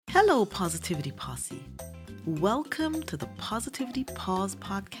Hello, Positivity Posse. Welcome to the Positivity Pause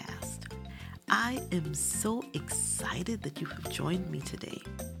podcast. I am so excited that you have joined me today.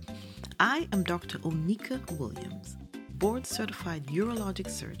 I am Dr. Onika Williams, board-certified urologic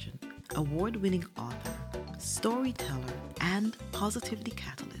surgeon, award-winning author, storyteller, and positivity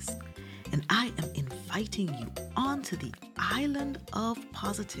catalyst, and I am inviting you onto the island of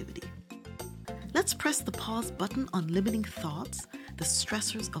positivity. Let's press the pause button on limiting thoughts, the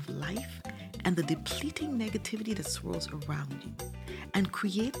stressors of life, and the depleting negativity that swirls around you, and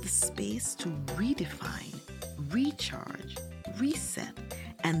create the space to redefine, recharge, reset,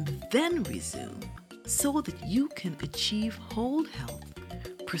 and then resume so that you can achieve whole health,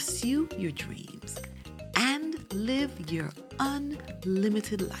 pursue your dreams, and live your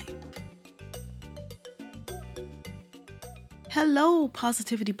unlimited life. Hello,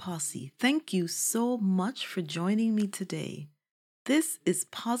 Positivity Posse. Thank you so much for joining me today. This is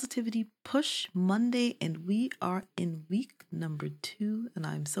Positivity Push Monday, and we are in week number 2, and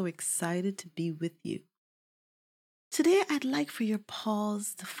I'm so excited to be with you. Today, I'd like for your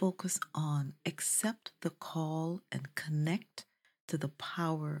pause to focus on accept the call and connect to the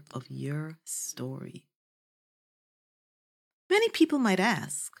power of your story. Many people might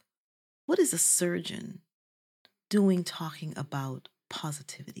ask, what is a surgeon doing talking about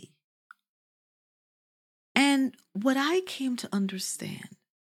positivity? And what I came to understand,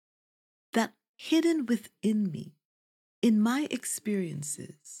 that hidden within me, in my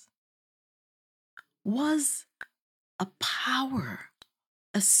experiences, was a power,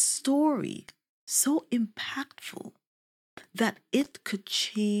 a story so impactful that it could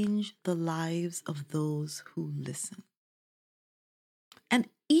change the lives of those who listen. And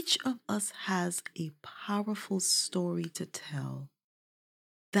each of us has a powerful story to tell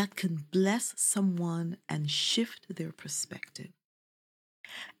that can bless someone and shift their perspective.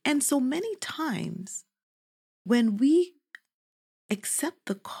 And so many times when we accept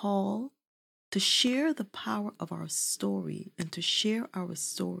the call to share the power of our story and to share our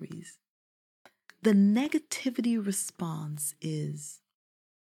stories, the negativity response is,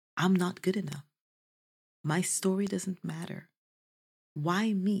 I'm not good enough. My story doesn't matter.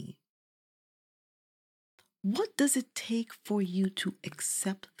 Why me? What does it take for you to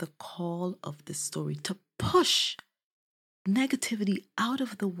accept the call of the story, to push negativity out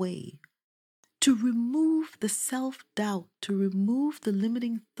of the way, to remove the self-doubt, to remove the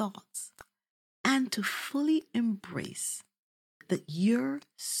limiting thoughts, and to fully embrace that your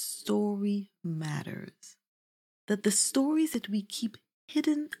story matters, that the stories that we keep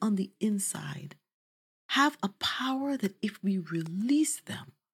hidden on the inside have a power that if we release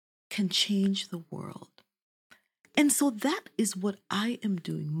them can change the world. And so that is what I am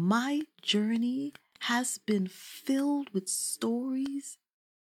doing. My journey has been filled with stories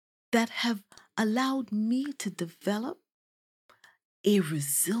that have allowed me to develop a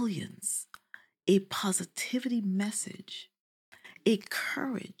resilience, a positivity message, a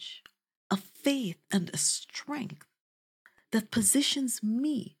courage, a faith, and a strength that positions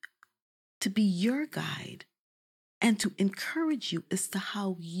me to be your guide and to encourage you as to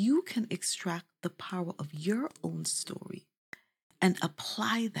how you can extract the power of your own story and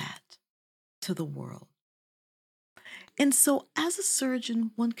apply that to the world. And so as a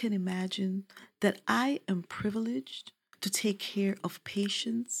surgeon, one can imagine that I am privileged to take care of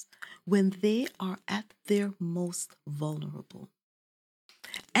patients when they are at their most vulnerable.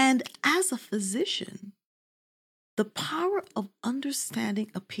 And as a physician, the power of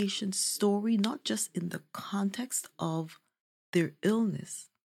understanding a patient's story, not just in the context of their illness,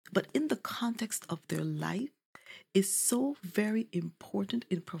 but in the context of their life, is so very important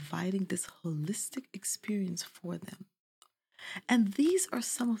in providing this holistic experience for them. And these are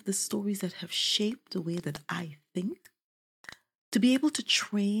some of the stories that have shaped the way that I think. To be able to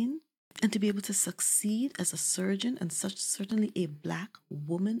train and to be able to succeed as a surgeon, and such certainly a Black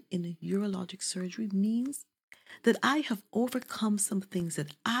woman in urologic surgery, means that I have overcome some things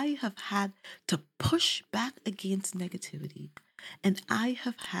that I have had to push back against negativity, and I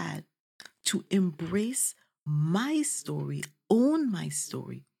have had to embrace my story, own my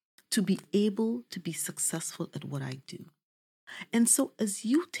story, to be able to be successful at what I do. And so as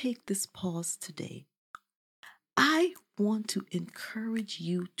you take this pause today, I want to encourage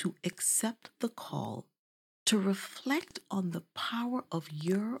you to accept the call to reflect on the power of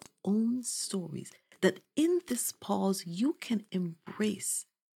your own stories, that in this pause you can embrace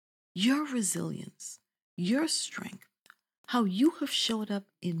your resilience, your strength, how you have showed up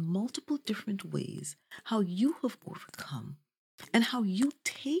in multiple different ways, how you have overcome, and how you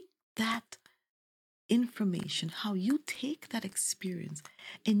take that information, how you take that experience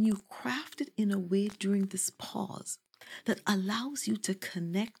and you craft it in a way during this pause that allows you to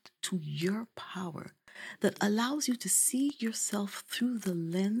connect to your power, that allows you to see yourself through the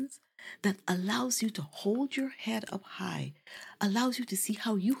lens, that allows you to hold your head up high, allows you to see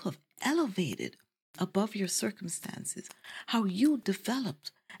how you have elevated above your circumstances, how you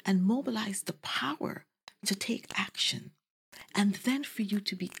developed and mobilized the power to take action, and then for you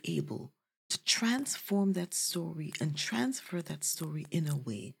to be able to transform that story and transfer that story in a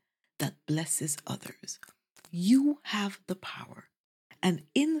way that blesses others. You have the power. And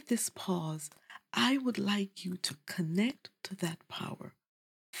in this pause, I would like you to connect to that power.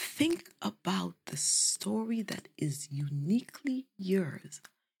 Think about the story that is uniquely yours,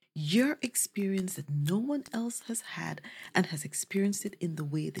 your experience that no one else has had and has experienced it in the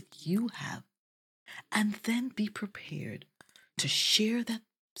way that you have. And then be prepared to share that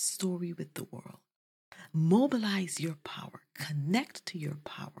story with the world. Mobilize your power, connect to your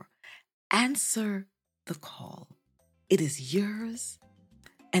power, answer the call. It is yours,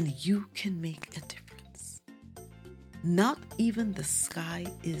 and you can make a difference. Not even the sky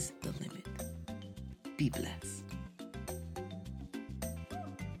is the limit. Be blessed.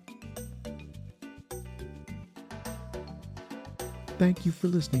 Thank you for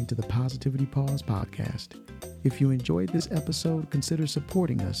listening to the Positivity Pause podcast. If you enjoyed this episode, consider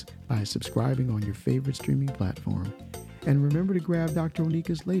supporting us by subscribing on your favorite streaming platform. And remember to grab Dr.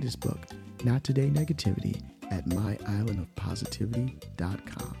 Onika's latest book, Not Today Negativity, at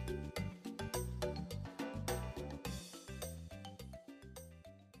myislandofpositivity.com.